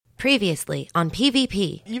Previously on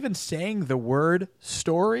PvP. Even saying the word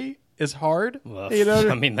story is hard. Well,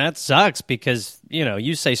 I mean, that sucks because,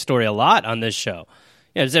 you say story a lot on this show.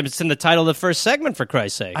 Yeah, it's in the title of the first segment, for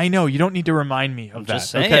Christ's sake. I know. You don't need to remind me of that.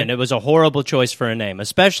 Just saying, okay? It was a horrible choice for a name,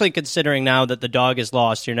 especially considering now that the dog is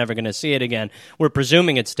lost, you're never going to see it again. We're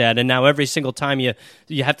presuming it's dead, and now every single time you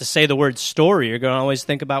have to say the word story, you're going to always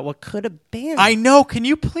think about what could have been. I know. Can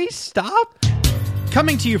you please stop?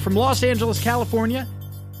 Coming to you from Los Angeles, California,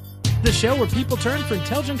 the show where people turn for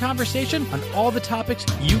intelligent conversation on all the topics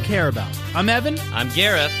you care about. I'm Evan. I'm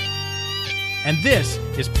Gareth. And this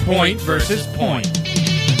is Point versus Point.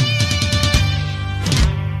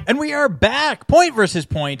 And we are back. Point versus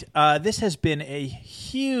Point. This has been a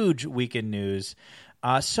huge week in news.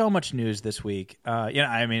 So much news this week.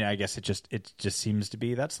 I guess it just seems to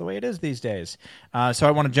be that's the way it is these days. So I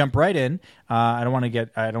want to jump right in. I don't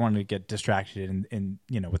want to get distracted in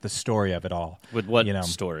with the story of it all. With what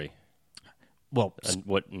story? Well,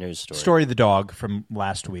 what news story? Story of the dog from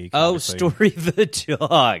last week. Oh, obviously. Story of the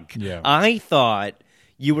dog. Yeah. I thought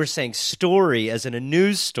you were saying story as in a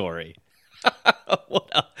news story. What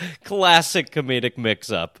a classic comedic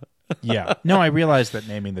mix-up. Yeah. No, I realized that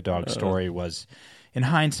naming the dog Story was, in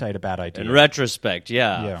hindsight, a bad idea. In retrospect,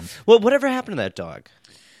 yeah. Yeah. Well, whatever happened to that dog?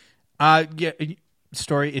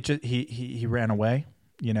 Story. It just he ran away.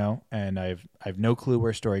 And I've no clue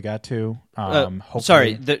where Story got to. Hopefully.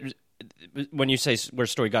 Sorry. When you say where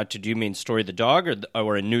Story got to, do you mean Story the dog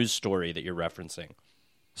or a news story that you're referencing?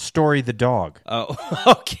 Story the dog. Oh,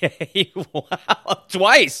 okay. Wow.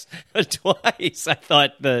 Twice. I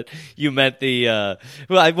thought that you meant the,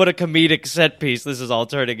 what a comedic set piece this is all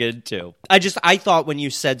turning into. I thought when you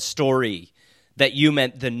said story that you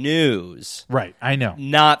meant the news. Right, I know.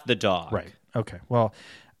 Not the dog. Right, okay. Well...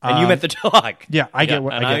 And you meant the dog. Yeah, I get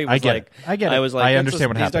it. I get it. I was like, I understand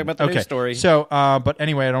what he's happened. talking about the news story. So, but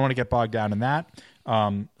anyway, I don't want to get bogged down in that.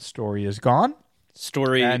 Story is gone.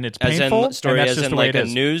 Story and it's as painful. in story and that's as just in the way like it a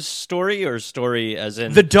is. news story or story as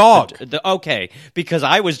in the dog. Okay, because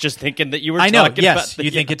I was just thinking that you were. I know. Talking Yes, about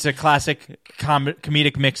you think it's a classic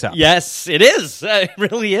comedic mix-up. Yes, it is. It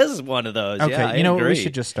really is one of those. Okay, yeah, I what? agree. We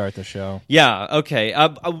should just start the show. Yeah. Okay.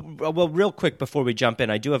 Well, real quick before we jump in,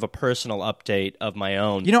 I do have a personal update of my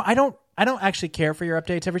own. I don't actually care for your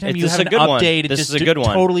updates. Every time you This have is an a good one. update, This it just is a good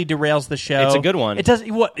one. totally derails the show. It's a good one. It does.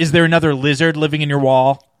 What is there another lizard living in your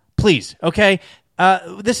wall? Please, okay.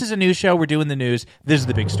 This is a news show. We're doing the news. This is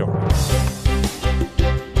the big story.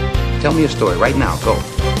 Tell me a story right now. Go.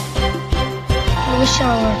 I wish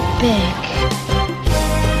I were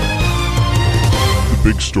big. The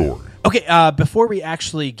big story. Okay, before we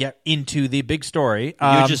actually get into the big story...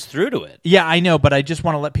 you just threw to it. Yeah, I know, but I just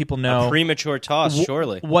want to let people know... A premature toss,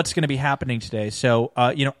 surely. What's going to be happening today. So,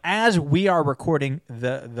 as we are recording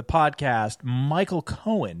the podcast, Michael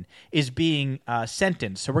Cohen is being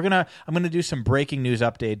sentenced. So I'm going to do some breaking news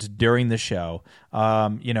updates during the show.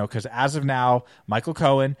 Because as of now, Michael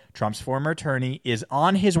Cohen, Trump's former attorney, is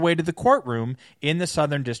on his way to the courtroom in the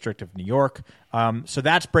Southern District of New York. So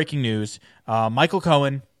that's breaking news. Michael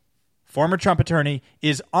Cohen, former Trump attorney,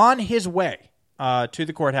 is on his way to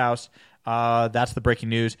the courthouse. That's the breaking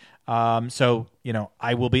news. So,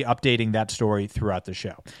 I will be updating that story throughout the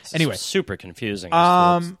show. Anyway. Super confusing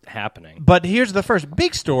as to what's happening. But here's the first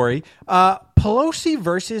big story. Pelosi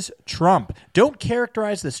versus Trump. Don't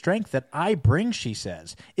characterize the strength that I bring, she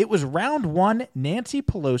says. It was round one, Nancy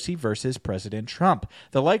Pelosi versus President Trump.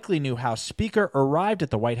 The likely new House Speaker arrived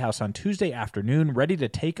at the White House on Tuesday afternoon, ready to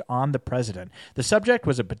take on the president. The subject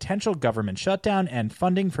was a potential government shutdown and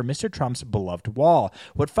funding for Mr. Trump's beloved wall.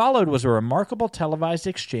 What followed was a remarkable televised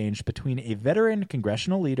exchange between a veteran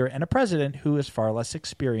congressional leader and a president who is far less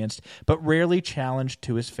experienced, but rarely challenged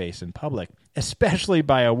to his face in public, especially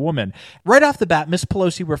by a woman. Right off the bat, Ms.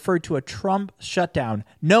 Pelosi referred to a Trump shutdown,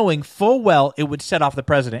 knowing full well it would set off the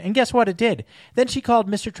president. And guess what? It did. Then she called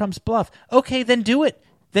Mr. Trump's bluff. Okay, then do it.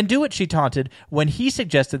 Then do it, she taunted, when he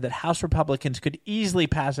suggested that House Republicans could easily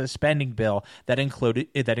pass a spending bill that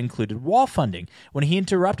included wall funding. When he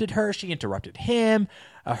interrupted her, she interrupted him.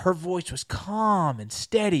 Her voice was calm and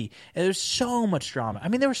steady. And there was so much drama. I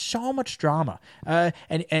mean, there was so much drama.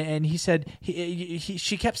 And he said,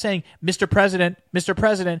 she kept saying, Mr. President, Mr.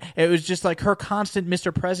 President. It was just like her constant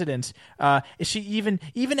Mr. Presidents. She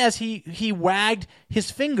even as he wagged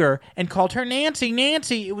his finger and called her Nancy,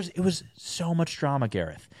 Nancy. It was so much drama,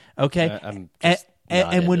 Gareth. Okay?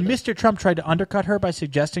 And when Mr. Trump tried to undercut her by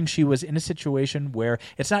suggesting she was in a situation where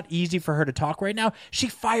it's not easy for her to talk right now, she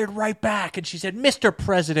fired right back and she said, Mr.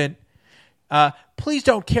 President, please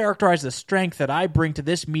don't characterize the strength that I bring to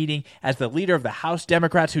this meeting as the leader of the House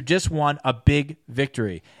Democrats who just won a big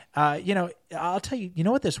victory. I'll tell you, you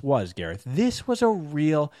know what this was, Gareth? This was a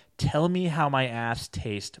real tell me how my ass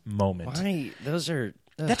tastes moment. Why? Those are...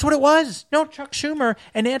 That's what it was. No, Chuck Schumer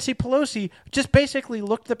and Nancy Pelosi just basically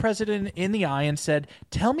looked the president in the eye and said,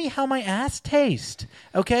 tell me how my ass tastes.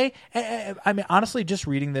 Okay? I mean, honestly, just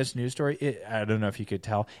reading this news story, I don't know if you could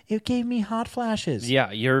tell, it gave me hot flashes.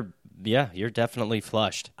 Yeah, you're definitely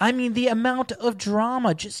flushed. I mean, the amount of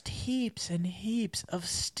drama, just heaps and heaps of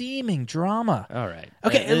steaming drama. All right.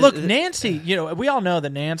 Okay, look, Nancy, we all know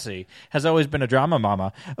that Nancy has always been a drama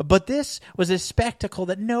mama, but this was a spectacle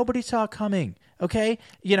that nobody saw coming. Okay?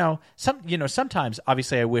 Sometimes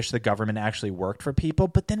obviously I wish the government actually worked for people,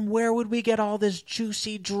 but then where would we get all this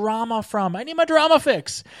juicy drama from? I need my drama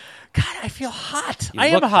fix. God, I feel hot. I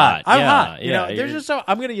am hot. I'm hot. There's just so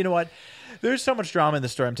I'm going to, you know what? There's so much drama in the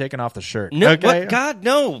story. I'm taking off the shirt. No, okay? what? God,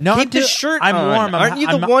 no. Keep the shirt I'm on. warm. Aren't you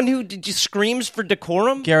the one who screams for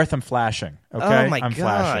decorum? Gareth, I'm flashing. Okay? Oh, my I'm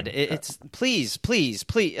God. Flashing. It's please.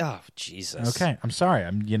 Oh, Jesus. Okay, I'm sorry.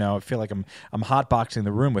 I feel like I'm hotboxing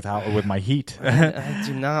the room with my heat. I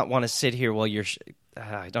do not want to sit here while you're...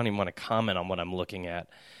 I don't even want to comment on what I'm looking at.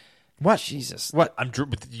 What? Jesus. What?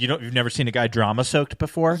 You've never seen a guy drama soaked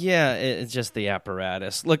before? Yeah, it's just the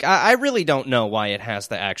apparatus. Look, I really don't know why it has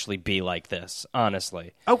to actually be like this,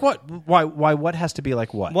 honestly. Oh, what? Why what has to be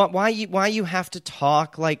like what? Why you have to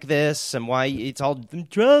talk like this and why it's all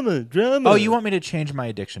drama. Oh, you want me to change my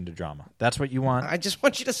addiction to drama? That's what you want? I just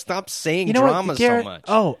want you to stop saying you know drama what, Garrett, so much.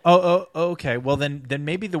 Oh, okay. Well, then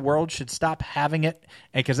maybe the world should stop having it,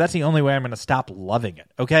 because that's the only way I'm going to stop loving it,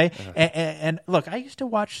 okay? And look, I used to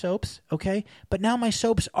watch soaps, okay? But now my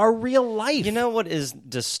soaps are real life. You know what is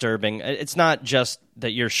disturbing? It's not just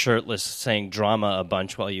that you're shirtless saying drama a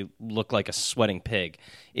bunch while you look like a sweating pig.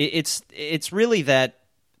 It's really that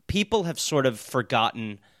people have sort of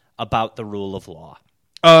forgotten about the rule of law.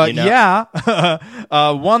 Yeah.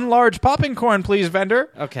 One large popping corn, please, vendor.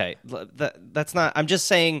 Okay, that's not... I'm just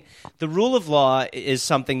saying the rule of law is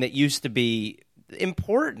something that used to be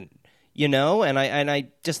important. And I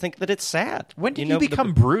just think that it's sad. When did you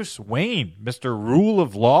become Bruce Wayne, Mr. Rule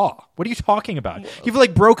of Law? What are you talking about?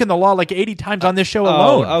 You've broken the law 80 times on this show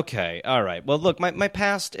alone. Oh, okay. All right. Well, look, my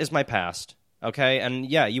past is my past. Okay? And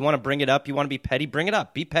yeah, you want to bring it up, you want to be petty, bring it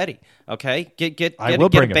up. Be petty. Okay? Get a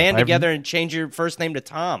band together and change your first name to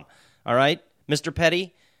Tom. All right? Mr.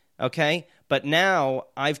 Petty? Okay? But now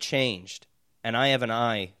I've changed and I have an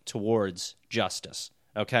eye towards justice.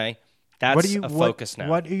 Okay? That's a focus now.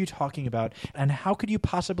 What are you talking about? And how could you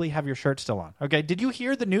possibly have your shirt still on? Okay, did you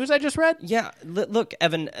hear the news I just read? Yeah, look,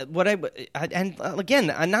 Evan, again,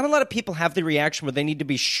 not a lot of people have the reaction where they need to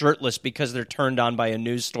be shirtless because they're turned on by a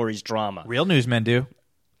news story's drama. Real newsmen do.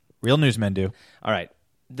 All right.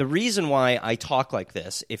 The reason why I talk like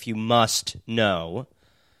this, if you must know,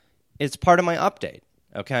 it's part of my update,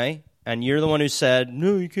 okay? And you're the one who said,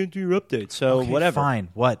 no, you can't do your update, so okay, whatever. Fine.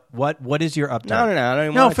 What is your update? No, I don't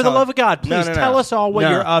even No, want to for the love of God, please tell us all what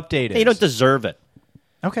your update is. Hey, you don't deserve it.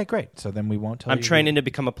 Okay, great. So then we won't tell you. I'm training to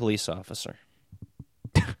become a police officer.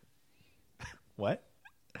 What?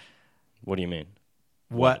 What do you mean?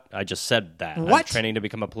 What? I just said that. What? I'm training to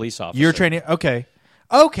become a police officer. You're training? Okay.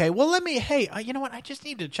 Okay, well, you know what? I just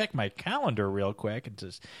need to check my calendar real quick.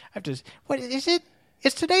 What is it?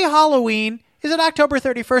 Is today Halloween? Is it October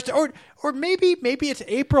 31st? Or maybe it's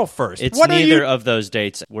April 1st? It's neither of those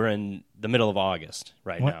dates. We're in the middle of August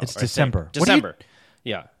now. It's December. December.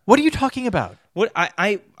 Yeah. What are you talking about? What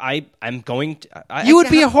I'm going to... You would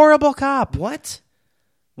be a horrible cop. What?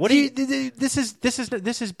 This is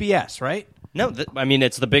BS, right? No, I mean,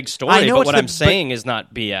 it's the big story, but what I'm saying is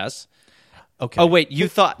not BS. Okay. Oh, wait, you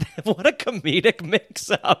thought... What a comedic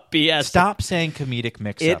mix-up, BS. Stop saying comedic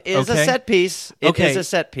mix-up. It is a set piece. It is a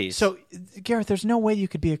set piece. So, Gareth, there's no way you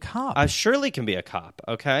could be a cop. I surely can be a cop,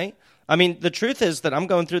 okay? I mean, the truth is that I'm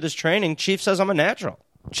going through this training. Chief says I'm a natural.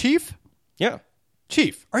 Chief? Yeah.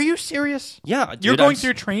 Chief, are you serious? Yeah. Dude, You're going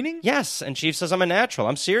through training? Yes, and Chief says I'm a natural.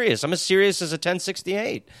 I'm serious. I'm as serious as a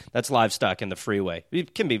 1068. That's livestock in the freeway.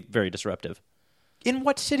 It can be very disruptive. In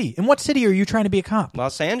what city? In what city are you trying to be a cop?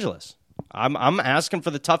 Los Angeles. I'm asking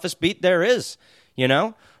for the toughest beat there is,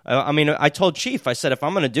 I mean, I told Chief, I said, if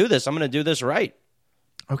I'm going to do this, I'm going to do this right.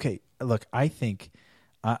 Okay, look, I think,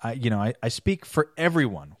 I speak for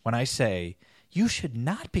everyone when I say you should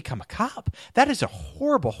not become a cop. That is a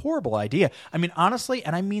horrible, horrible idea. I mean, honestly,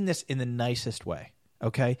 and I mean this in the nicest way,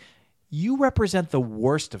 okay? You represent the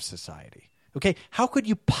worst of society, okay? How could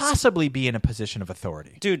you possibly be in a position of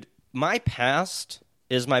authority? Dude, my past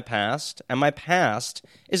is my past, and my past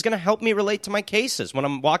is going to help me relate to my cases when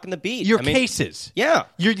I'm walking the beat. Your cases? Yeah.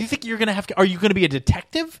 You think you're going to have to... Are you going to be a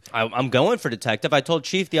detective? I'm going for detective. I told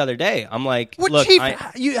Chief the other day. I'm like, What look, chief?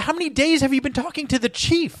 How many days have you been talking to the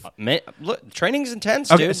chief? Look, training's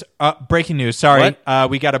intense, Okay, dude. so, breaking news. Sorry.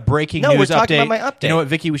 We got a breaking news we're update. talking about my update. You know what,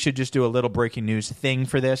 Vicky? We should just do a little breaking news thing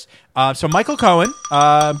for this. So Michael Cohen,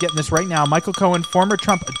 I'm getting this right now. Michael Cohen, former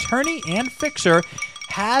Trump attorney and fixer,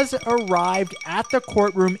 has arrived at the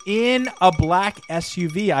courtroom in a black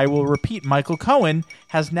SUV. I will repeat, Michael Cohen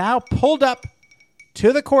has now pulled up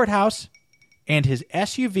to the courthouse, and his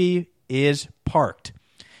SUV is parked.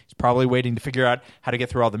 He's probably waiting to figure out how to get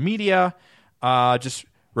through all the media. Just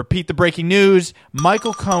repeat the breaking news.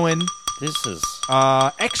 Michael Cohen, This is...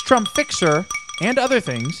 ex-Trump fixer and other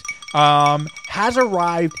things, has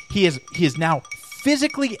arrived. He is now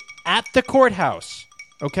physically at the courthouse.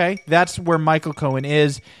 Okay, that's where Michael Cohen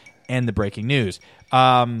is, and the breaking news.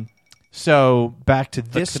 So back to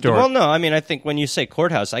this story. Well, no, I mean, I think when you say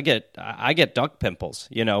courthouse, I get duck pimples,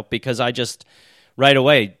 because I just right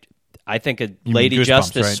away I think a Lady goosebumps,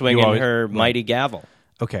 Justice right? swinging You always- her mighty gavel.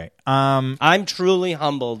 Okay, I'm truly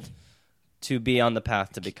humbled to be on the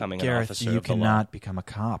path to becoming an Gareth, officer you of the law. cannot become a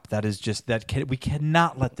cop. That is just we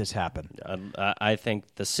cannot let this happen. I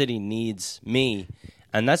think the city needs me,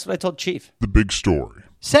 and that's what I told Chief. The big story.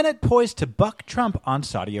 Senate poised to buck Trump on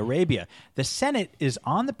Saudi Arabia. The Senate is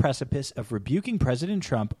on the precipice of rebuking President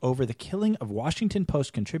Trump over the killing of Washington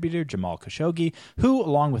Post contributor Jamal Khashoggi, who,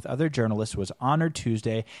 along with other journalists, was honored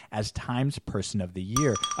Tuesday as Times Person of the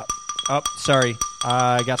Year. Sorry.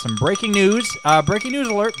 I got some breaking news. Breaking news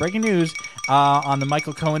alert. Breaking news on the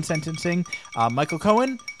Michael Cohen sentencing. Michael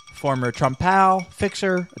Cohen, former Trump pal,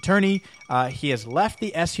 fixer, attorney, he has left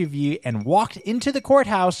the SUV and walked into the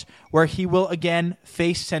courthouse where he will again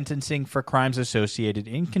face sentencing for crimes associated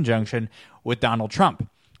in conjunction with Donald Trump.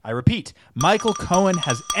 I repeat, Michael Cohen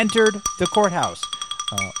has entered the courthouse.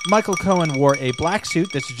 Michael Cohen wore a black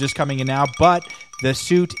suit. This is just coming in now, but the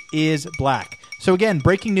suit is black. So again,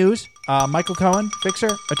 breaking news, Michael Cohen, fixer,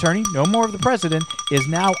 attorney, no more of the president, is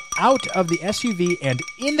now out of the SUV and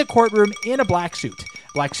in the courtroom in a black suit.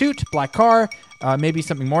 Black suit, black car, maybe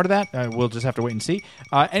something more to that. We'll just have to wait and see.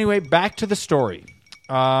 Anyway, back to the story.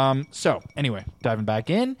 Anyway, diving back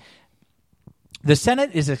in. The Senate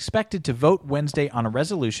is expected to vote Wednesday on a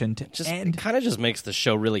resolution to end... It kind of just makes the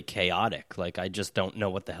show really chaotic. Like, I just don't know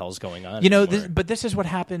what the hell's going on But this is what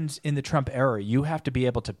happens in the Trump era. You have to be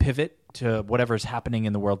able to pivot to whatever's happening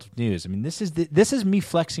in the world of news. I mean, this is me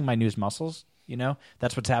flexing my news muscles.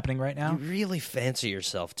 That's what's happening right now. You really fancy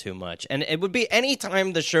yourself too much. And it would be any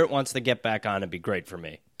time the shirt wants to get back on, it'd be great for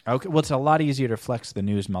me. Okay, well, it's a lot easier to flex the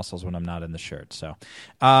news muscles when I'm not in the shirt. So,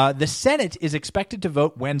 the Senate is expected to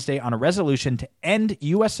vote Wednesday on a resolution to end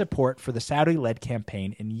U.S. support for the Saudi-led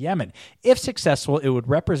campaign in Yemen. If successful, it would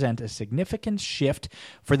represent a significant shift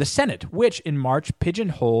for the Senate, which in March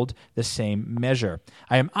pigeonholed the same measure.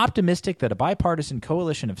 I am optimistic that a bipartisan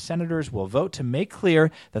coalition of senators will vote to make clear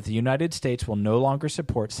that the United States will no longer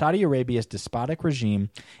support Saudi Arabia's despotic regime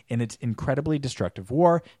in its incredibly destructive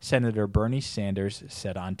war, Senator Bernie Sanders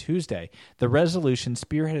said on Tuesday. The resolution,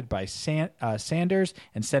 spearheaded by Sanders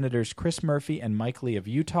and Senators Chris Murphy and Mike Lee of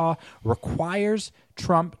Utah, requires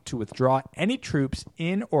Trump to withdraw any troops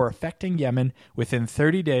in or affecting Yemen within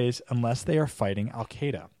 30 days unless they are fighting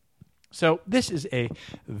al-Qaeda. So this is a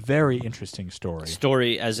very interesting story.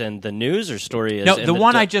 Story as in the news, or story as no, in the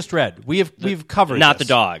one I just read. We've covered not this.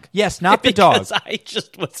 the dog. Yes, not the dog.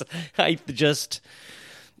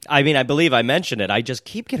 I believe I mentioned it. I just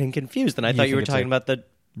keep getting confused, and I thought you were talking about the...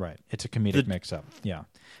 Right. It's a comedic mix-up. Yeah.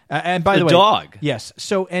 And by the way... dog. Yes.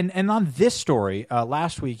 So, and on this story,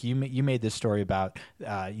 last week, you made this story about...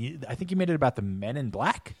 I think you made it about the Men in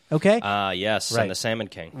Black, okay? Yes, Right. and the Salmon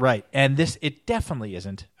King. Right. And it definitely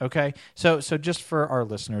isn't, okay? So just for our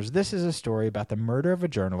listeners, this is a story about the murder of a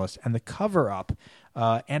journalist and the cover-up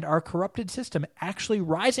and our corrupted system actually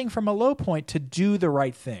rising from a low point to do the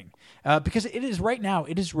right thing. Because it is right now,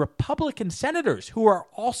 it is Republican senators who are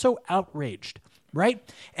also outraged. Right,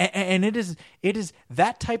 and it is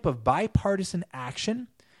that type of bipartisan action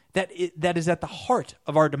that is at the heart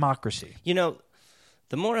of our democracy.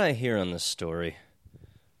 The more I hear on this story,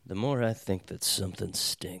 the more I think that something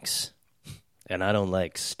stinks, and I don't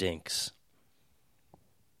like stinks.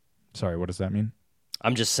 Sorry, what does that mean?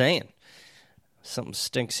 I'm just saying, something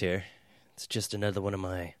stinks here. It's just another one of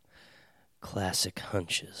my classic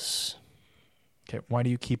hunches. Okay, why do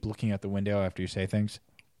you keep looking out the window after you say things?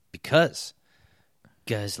 Because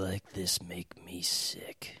guys like this make me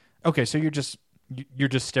sick. Okay, so you're just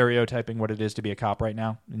stereotyping what it is to be a cop right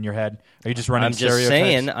now in your head. Are you just running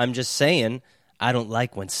stereotypes? I'm just saying. I don't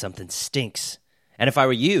like when something stinks. And if I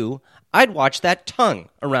were you, I'd watch that tongue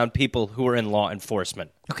around people who are in law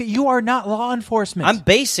enforcement. Okay, you are not law enforcement. I'm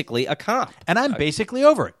basically a cop. And I'm basically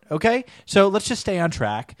over it, okay? So let's just stay on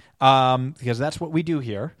track because that's what we do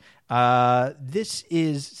here. This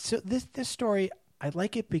story, I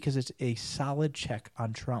like it because it's a solid check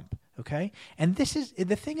on Trump, okay? And this is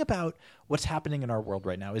the thing about what's happening in our world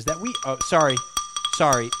right now is that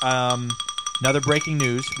sorry. Another breaking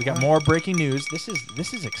news. We got more breaking news. This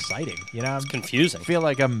is exciting. You know, It's confusing. I feel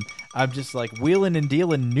like I'm just like wheeling and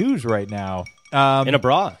dealing news right now. In a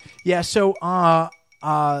bra. Yeah, so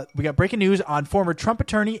we got breaking news on former Trump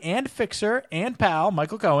attorney and fixer and pal,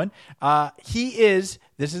 Michael Cohen. This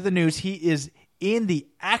is the news, he is in the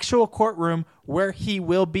actual courtroom where he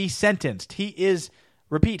will be sentenced. He is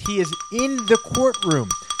in the courtroom.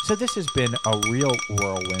 So this has been a real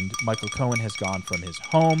whirlwind. Michael Cohen has gone from his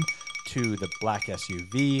home to the black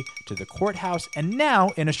SUV to the courthouse, and now,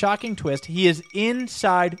 in a shocking twist, he is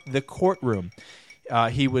inside the courtroom.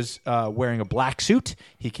 He was wearing a black suit.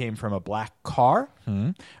 He came from a black car.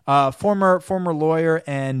 Former lawyer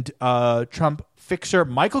and Trump fixer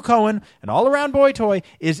Michael Cohen, an all-around boy toy,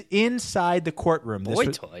 is inside the courtroom.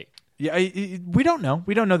 Toy? Yeah, we don't know.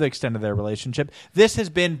 We don't know the extent of their relationship. This has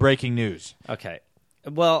been breaking news. Okay.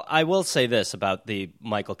 Well, I will say this about the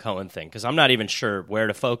Michael Cohen thing, because I'm not even sure where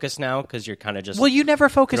to focus now, because you're kind of just... Well, you never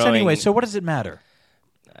focus throwing- anyway, so what does it matter?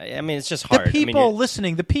 I mean, it's just hard. The people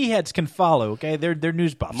listening, the P-heads can follow, okay? They're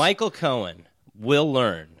news buffs. Michael Cohen will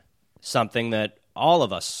learn something that all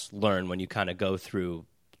of us learn when you kind of go through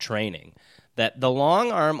training, that the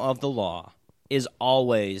long arm of the law is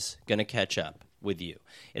always going to catch up with you.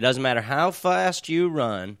 It doesn't matter how fast you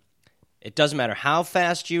run.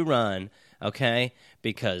 Okay?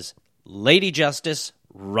 Because Lady Justice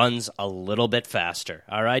runs a little bit faster,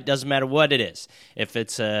 all right? Doesn't matter what it is. If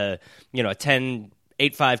it's a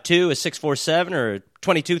 10.852, a 647, or a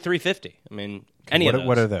 22.350. I mean, any of those.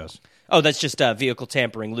 What are those? Oh, that's just vehicle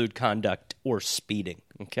tampering, lewd conduct, or speeding,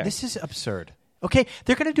 okay? This is absurd. Okay,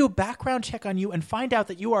 they're going to do a background check on you and find out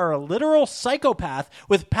that you are a literal psychopath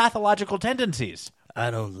with pathological tendencies. I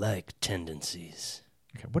don't like tendencies.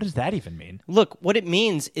 Okay, what does that even mean? Look, what it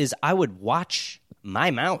means is I would watch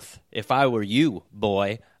my mouth if I were you,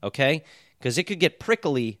 boy, okay? Because it could get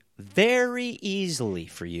prickly very easily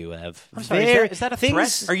for you, Ev. I'm sorry, is that a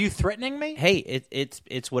threat? Are you threatening me? Hey,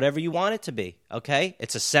 it's whatever you want it to be, okay?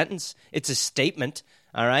 It's a sentence. It's a statement,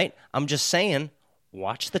 all right? I'm just saying,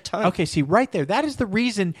 watch the tongue. Okay, see, right there, that is the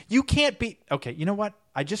reason you can't be... Okay, you know what?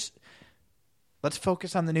 Let's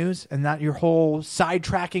focus on the news and not your whole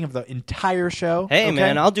sidetracking of the entire show. Hey, okay?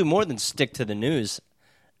 man, I'll do more than stick to the news.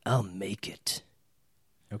 I'll make it.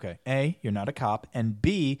 Okay. A, you're not a cop. And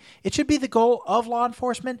B, it should be the goal of law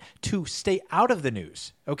enforcement to stay out of the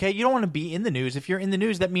news. Okay? You don't want to be in the news. If you're in the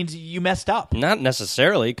news, that means you messed up. Not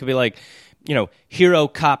necessarily. It could be like, hero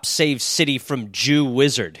cop saves city from Jew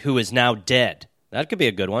wizard who is now dead. That could be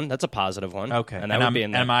a good one. That's a positive one. Okay. And that would be in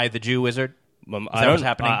there. Am I the Jew wizard? I Is that what's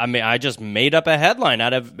happening? I mean, I just made up a headline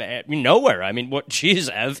out of nowhere. I mean, what? Geez,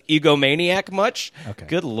 Ev, egomaniac much? Okay.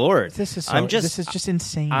 Good Lord. This is just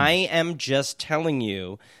insane. I am just telling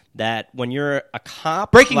you that when you're a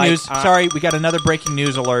cop... Breaking news. Sorry, we got another breaking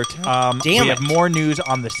news alert. Damn we it. have more news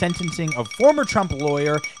on the sentencing of former Trump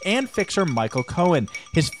lawyer and fixer Michael Cohen.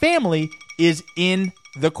 His family is in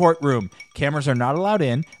the courtroom. Cameras are not allowed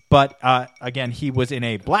in, but again, he was in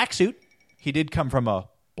a black suit. He did come from a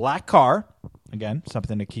black car. Again,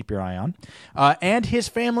 something to keep your eye on. And his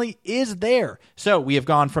family is there. So we have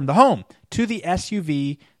gone from the home to the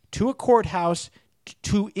SUV to a courthouse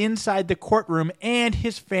to inside the courtroom, and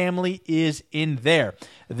his family is in there.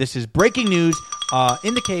 This is breaking news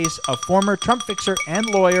in the case of former Trump fixer and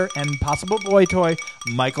lawyer and possible boy toy,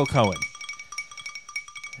 Michael Cohen.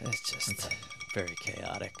 It's just very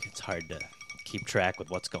chaotic. It's hard to keep track with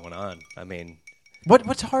what's going on. I mean...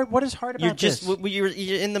 What's hard? What is hard about this? You're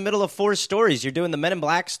in the middle of 4 stories. You're doing the Men in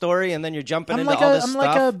Black story, and then you're jumping into all this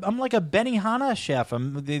stuff. I'm like a Benihana chef.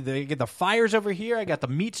 They get the fires over here. I got the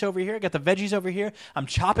meats over here. I got the veggies over here. I'm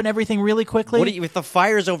chopping everything really quickly. With the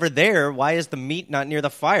fires over there, why is the meat not near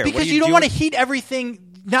the fire? Because you don't want to heat everything.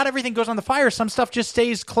 Not everything goes on the fire. Some stuff just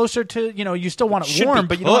stays closer to, you still want it warm,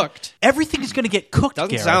 but you don't want, everything is going to get cooked.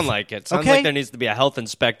 Doesn't Gareth. sound like it. Sounds like there needs to be a health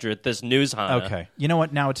inspector at this news hana. Okay. You know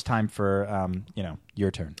what? Now it's time for,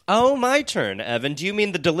 your turn. Oh, my turn, Evan. Do you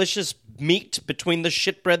mean the delicious meat between the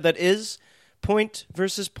shitbread that is point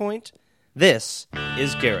versus point? This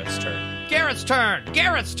is Garrett's turn. Garrett's turn!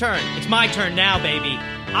 Garrett's turn! It's my turn now, baby.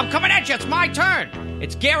 I'm coming at you. It's my turn.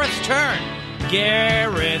 It's Garrett's turn.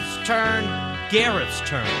 Garrett's turn. Garrett's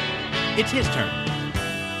turn. It's his turn.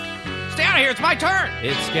 Stay out of here. It's my turn.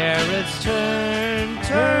 It's Garrett's turn.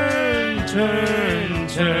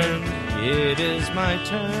 It is my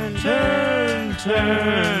turn.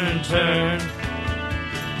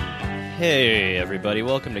 Hey, everybody.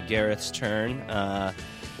 Welcome to Garrett's Turn.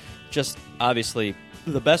 Just obviously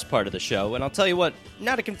the best part of the show. And I'll tell you what,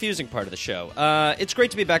 not a confusing part of the show. It's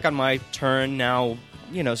great to be back on my turn now,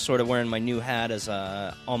 sort of wearing my new hat as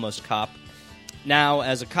a almost cop. Now,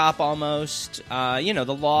 as a cop almost,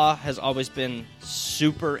 the law has always been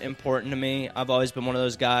super important to me. I've always been one of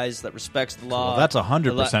those guys that respects the law. Well, that's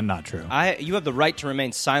 100% not true. You have the right to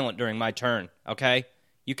remain silent during my turn, okay?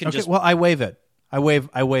 You can just... Well, I waive it. I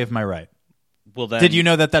waive my right. Well, then... Did you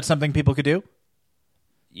know that that's something people could do?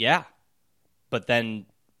 Yeah. But then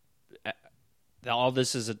all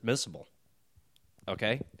this is admissible.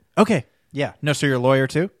 Okay? Okay. Yeah. No, so you're a lawyer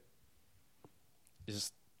too?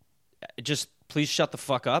 Just please shut the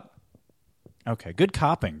fuck up. Okay. Good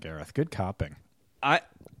copping, Gareth. Good copping.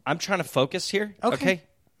 I'm trying to focus here. Okay.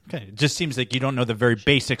 Okay. It just seems like you don't know the very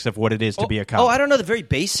basics of what it is to be a cop. Oh, I don't know the very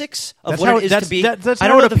basics of That's what how- it is that's- to be. that's I how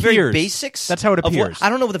don't it know the very appears. basics. That's how it of what- appears. I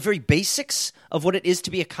don't know the very basics of what it is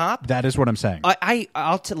to be a cop. That is what I'm saying.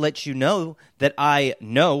 I'll let you know that I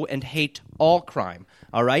know and hate all crime.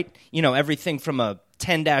 All right, everything from a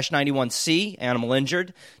 10-91C, animal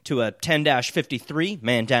injured, to a 10-53,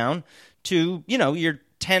 man down, to your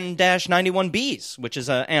 10-91Bs, which is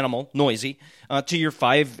animal, noisy, to your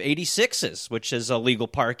 586s, which is illegal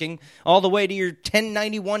parking, all the way to your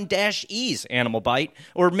 1091-Es, animal bite,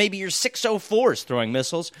 or maybe your 604s, throwing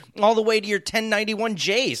missiles, all the way to your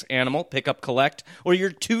 1091Js, animal, pick up, collect, or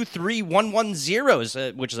your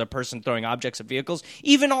 23110s, which is a person throwing objects at vehicles,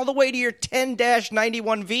 even all the way to your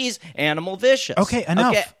 10-91Vs, animal, vicious. Okay,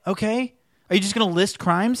 enough. Okay. Are you just going to list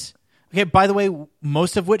crimes? Okay, by the way,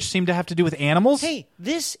 most of which seem to have to do with animals? Hey,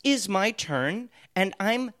 this is my turn, and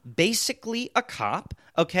I'm basically a cop,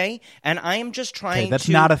 okay? And I am just trying that's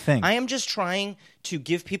not a thing. I am just trying to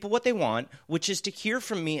give people what they want, which is to hear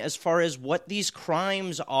from me as far as what these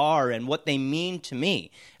crimes are and what they mean to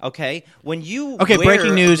me, okay? When you Okay, wear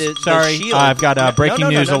breaking news. the Sorry, shield, I've got a breaking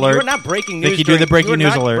news alert. You're not breaking news. Vicky, do the breaking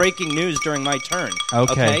news alert. You're not breaking news during my turn.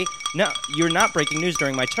 Okay. No, you're not breaking news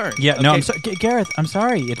during my turn. Yeah, no, okay? I'm sorry. Gareth, I'm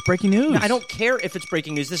sorry. It's breaking news. No, I don't care if it's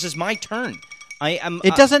breaking news. This is my turn.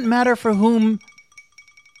 It doesn't matter for whom...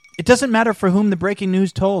 It doesn't matter for whom the breaking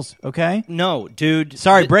news tolls, okay? No, dude.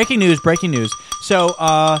 Sorry, breaking news. So,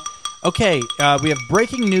 we have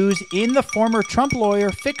breaking news in the former Trump lawyer,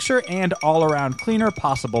 fixer, and all-around cleaner,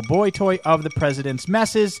 possible boy toy of the president's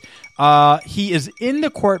messes. He is in the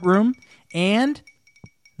courtroom, and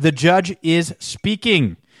the judge is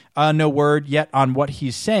speaking. No word yet on what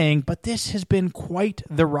he's saying, but this has been quite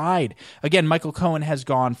the ride. Again, Michael Cohen has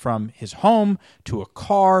gone from his home to a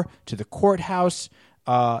car to the courthouse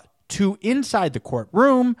to inside the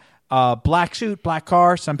courtroom. Black suit, black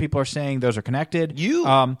car. Some people are saying those are connected.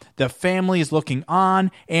 The family is looking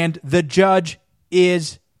on, and the judge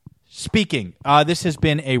is speaking. This has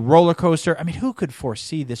been a roller coaster. I mean, who could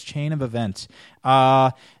foresee this chain of events?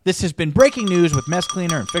 This has been breaking news with mess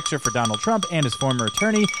cleaner and fixer for Donald Trump and his former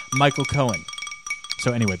attorney, Michael Cohen.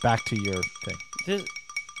 So anyway, back to your thing.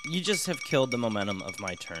 You just have killed the momentum of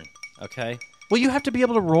my turn, okay? Well, you have to be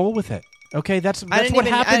able to roll with it. Okay, that's what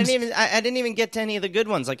happens. I didn't even get to any of the good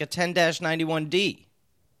ones, like a 10-91D.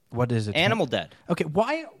 What is it? Animal dead. Okay,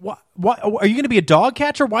 why are you going to be a dog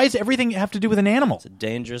catcher? Why does everything have to do with an animal? It's a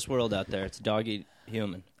dangerous world out there. It's dog eat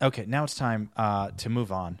human. Okay, now it's time to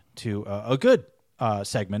move on to a good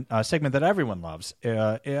segment, a segment that everyone loves.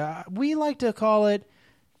 We like to call it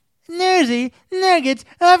Newsy Nuggets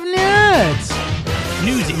of Nuts.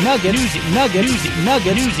 Newsy Nuggets. Newsy Nuggets. Newsy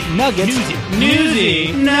Nuggets. Newsy Nuggets.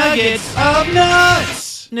 Newsy Nuggets of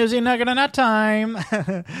Nuts. Newsy Nugget of Nut time.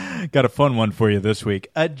 Got a fun one for you this week.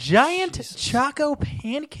 A giant Choco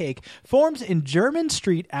pancake forms in German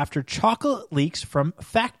street after chocolate leaks from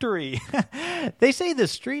factory. They say the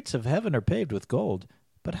streets of heaven are paved with gold.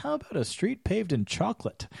 But how about a street paved in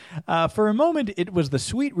chocolate? For a moment, it was the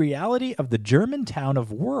sweet reality of the German town of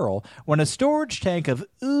Wörl when a storage tank of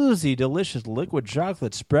oozy, delicious liquid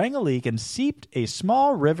chocolate sprang a leak and seeped a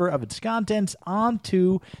small river of its contents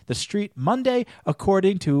onto the street Monday,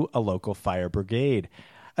 according to a local fire brigade.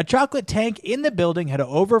 A chocolate tank in the building had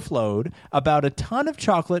overflowed. About a ton of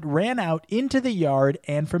chocolate ran out into the yard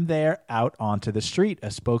and from there out onto the street, a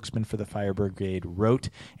spokesman for the fire brigade wrote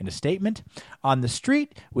in a statement. On the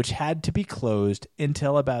street, which had to be closed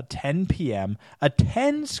until about 10 p.m., a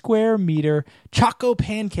 10-square-meter Choco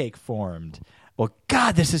pancake formed. Well,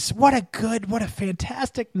 God, what a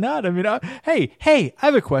fantastic nut. I mean, hey, I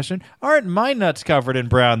have a question. Aren't my nuts covered in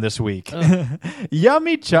brown this week?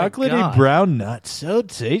 Yummy chocolatey God. brown nuts. So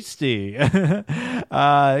tasty.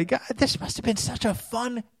 God, this must have been such a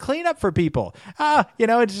fun cleanup for people.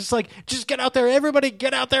 It's just like, just get out there. Everybody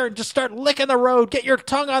get out there and just start licking the road. Get your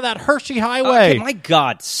tongue on that Hershey highway. Okay, my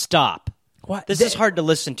God, stop. What? This is hard to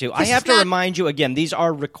listen to. I This have is to not- remind you again, these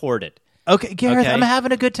are recorded. Okay, Gareth, Okay. I'm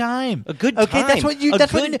having a good time. A good Okay, time. that's what you. A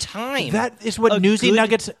That's good what, time. That is what A Newsy good-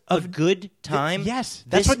 Nuggets. A good time. Yes,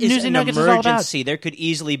 that's This what is Newsy an Nuggets is all about. emergency. There could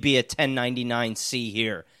easily be a 1099-C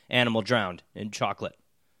here. Animal drowned in chocolate,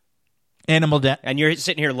 Animal death. and you're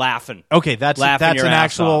sitting here laughing. Okay, that's Laughing your an ass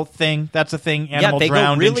actual off. thing. That's a thing. Animal they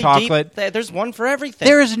drowned go really in chocolate. deep. There's one for everything.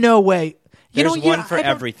 There is no way. There's one for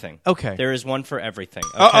everything. Okay. There is one for everything.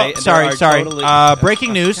 Oh, Okay. And there sorry. are totally-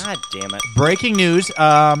 Breaking news. God damn it. Breaking news.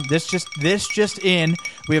 This just in.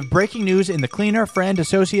 We have breaking news in the cleaner, friend,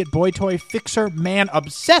 associate, boy toy, fixer, man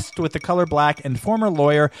obsessed with the color black, and former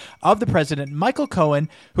lawyer of the president, Michael Cohen,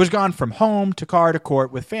 who has gone from home to car to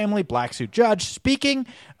court with family, black suit judge. Speaking,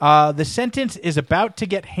 the sentence is about to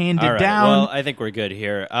get handed All right. down. Well, I think we're good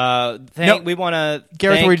here. We want to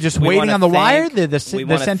Gareth, we're just waiting on the wire? The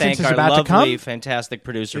sentence is about to come? Fantastic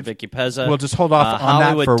producer Vicky Pezza. We'll just hold off on that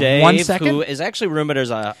Hollywood for Dave, 1 second. who is actually rumored as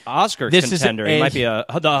an Oscar This contender. is He a might be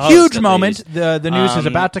the host, huge at moment. least. The news is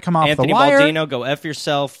about to come off Anthony the wire. Baldino, go F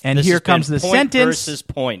yourself. And This here has been comes the point sentence. versus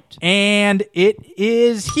point. And it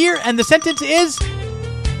is here. And the sentence is